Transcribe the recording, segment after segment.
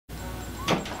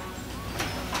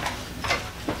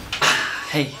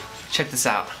Hey, check this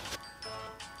out.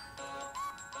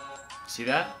 See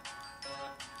that?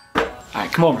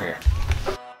 Alright, come over here.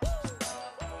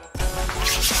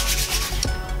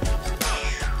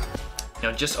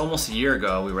 Now, just almost a year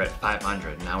ago, we were at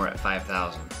 500. Now we're at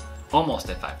 5,000. Almost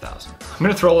at 5,000. I'm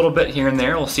gonna throw a little bit here and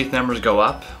there. We'll see if the numbers go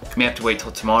up. We may have to wait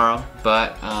till tomorrow,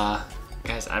 but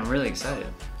guys, I'm really excited.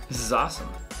 This is awesome.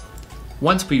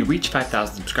 Once we reach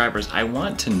 5,000 subscribers, I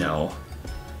want to know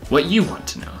what you want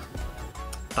to know.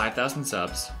 5,000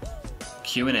 subs,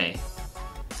 Q&A,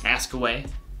 ask away,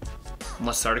 and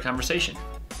let's start a conversation.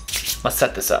 Let's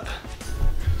set this up.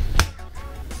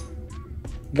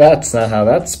 That's not how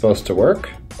that's supposed to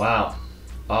work. Wow,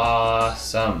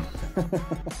 awesome. Do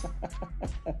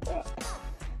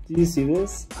you see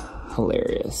this?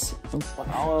 Hilarious. When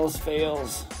all else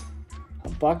fails, a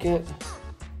bucket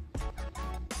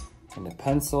and a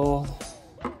pencil.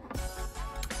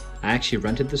 I actually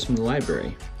rented this from the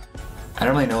library. I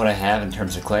don't really know what I have in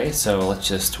terms of clay, so let's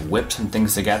just whip some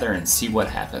things together and see what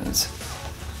happens.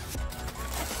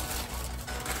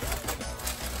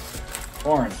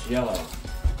 Orange, yellow,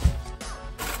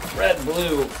 Red,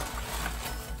 blue.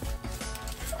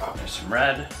 Oh, there's some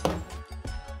red.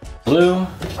 Blue.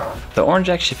 The orange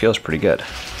actually feels pretty good.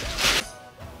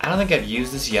 I don't think I've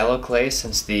used this yellow clay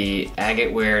since the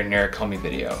agateware neirage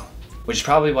video, which is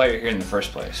probably why you're here in the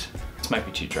first place. This might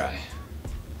be too dry,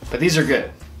 but these are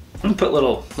good. I'm gonna put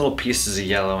little pieces of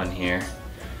yellow in here.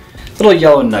 Little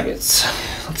yellow nuggets.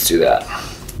 Let's do that.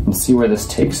 Let's see where this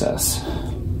takes us.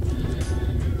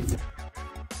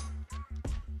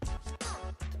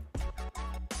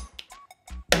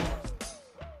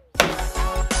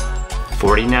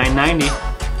 $49.90.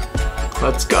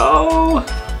 Let's go.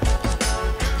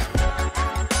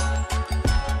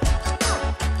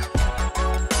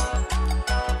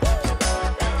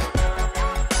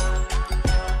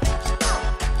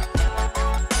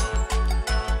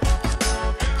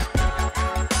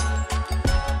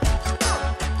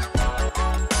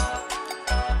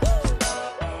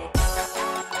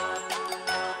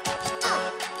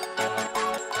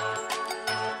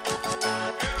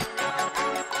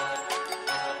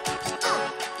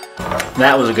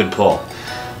 That was a good pull.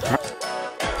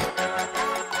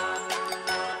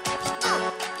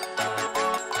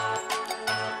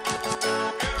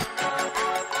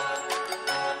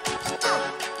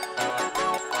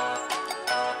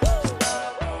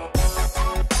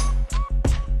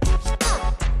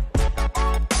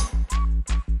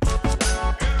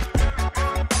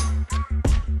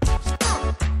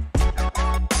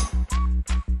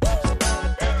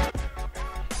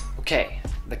 Okay,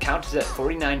 the count is at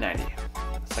 $49.90.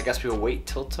 So I guess we'll wait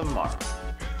till tomorrow.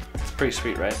 It's pretty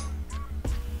sweet, right?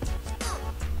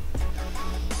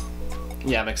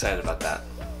 Yeah, I'm excited about that.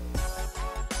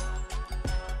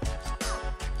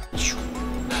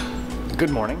 Good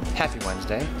morning, happy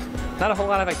Wednesday. Not a whole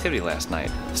lot of activity last night.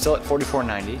 Still at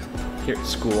 $44.90 here at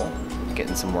school,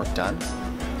 getting some work done.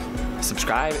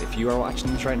 Subscribe if you are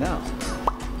watching this right now.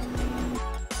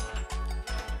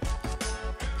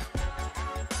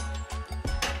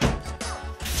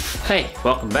 Hey,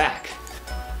 welcome back.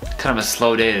 Kind of a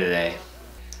slow day today.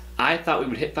 I thought we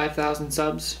would hit 5,000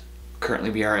 subs. Currently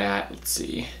we are at, let's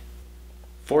see,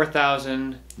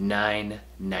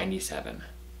 4,997.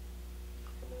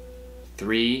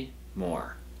 3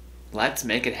 more. Let's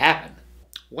make it happen.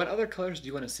 What other colors do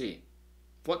you want to see?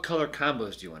 What color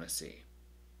combos do you want to see?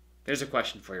 There's a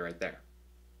question for you right there.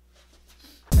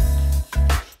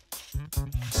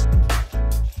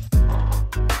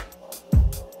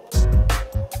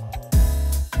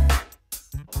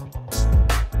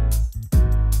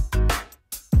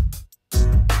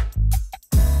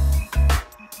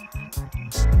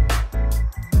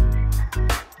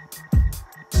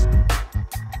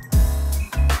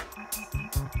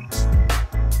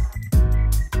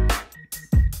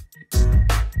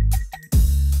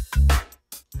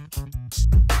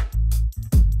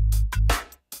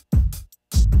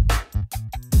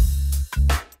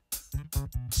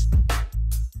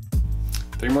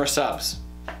 Three more subs.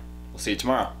 We'll see you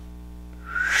tomorrow.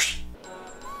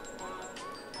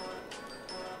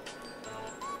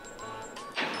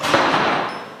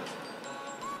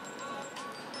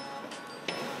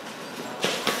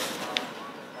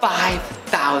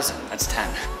 $5,000. That's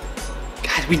 10.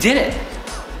 Guys, we did it.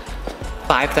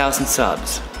 5,000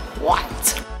 subs.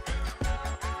 What?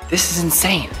 This is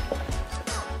insane.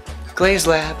 Glaze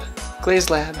lab.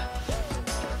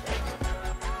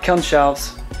 Kiln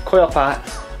shelves. Coil pot.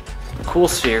 Cool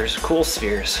spheres.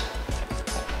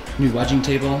 New wedging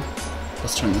table.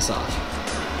 Let's turn this off.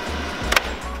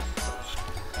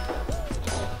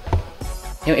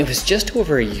 You know, it was just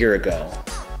over a year ago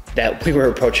that we were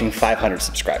approaching 500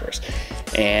 subscribers.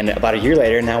 And about a year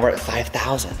later, now we're at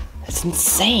 5,000. That's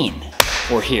insane.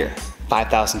 We're here,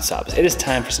 5,000 subs. It is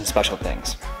time for some special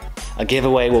things. A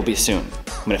giveaway will be soon.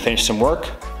 I'm gonna finish some work,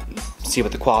 see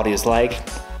what the quality is like,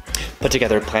 put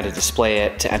together a plan to display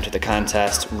it, to enter the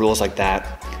contest, rules like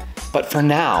that. But for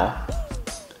now,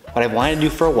 what I've wanted to do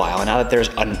for a while, and now that there's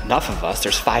enough of us,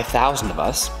 there's 5,000 of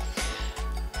us,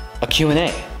 a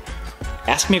Q&A.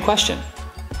 Ask me a question.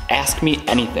 Ask me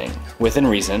anything, within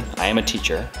reason. I am a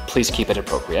teacher, please keep it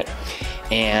appropriate.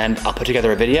 And I'll put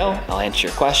together a video, I'll answer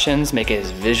your questions, make it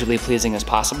as visually pleasing as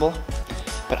possible.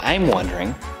 But I'm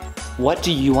wondering, what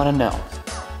do you wanna know?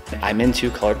 I'm into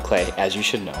colored clay, as you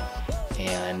should know.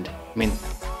 And I mean,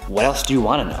 what else do you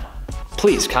wanna know?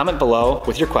 Please comment below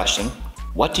with your question.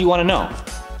 What do you wanna know?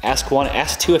 Ask one,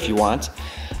 ask two if you want.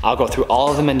 I'll go through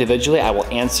all of them individually. I will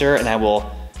answer, and I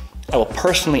will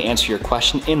personally answer your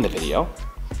question in the video.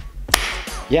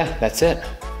 Yeah, that's it.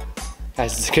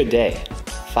 Guys, it's a good day.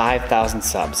 5,000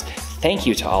 subs. Thank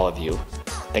you to all of you.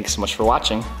 Thanks so much for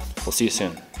watching. We'll see you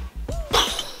soon.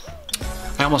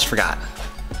 I almost forgot.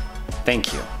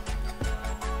 Thank you.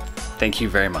 Thank you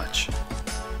very much.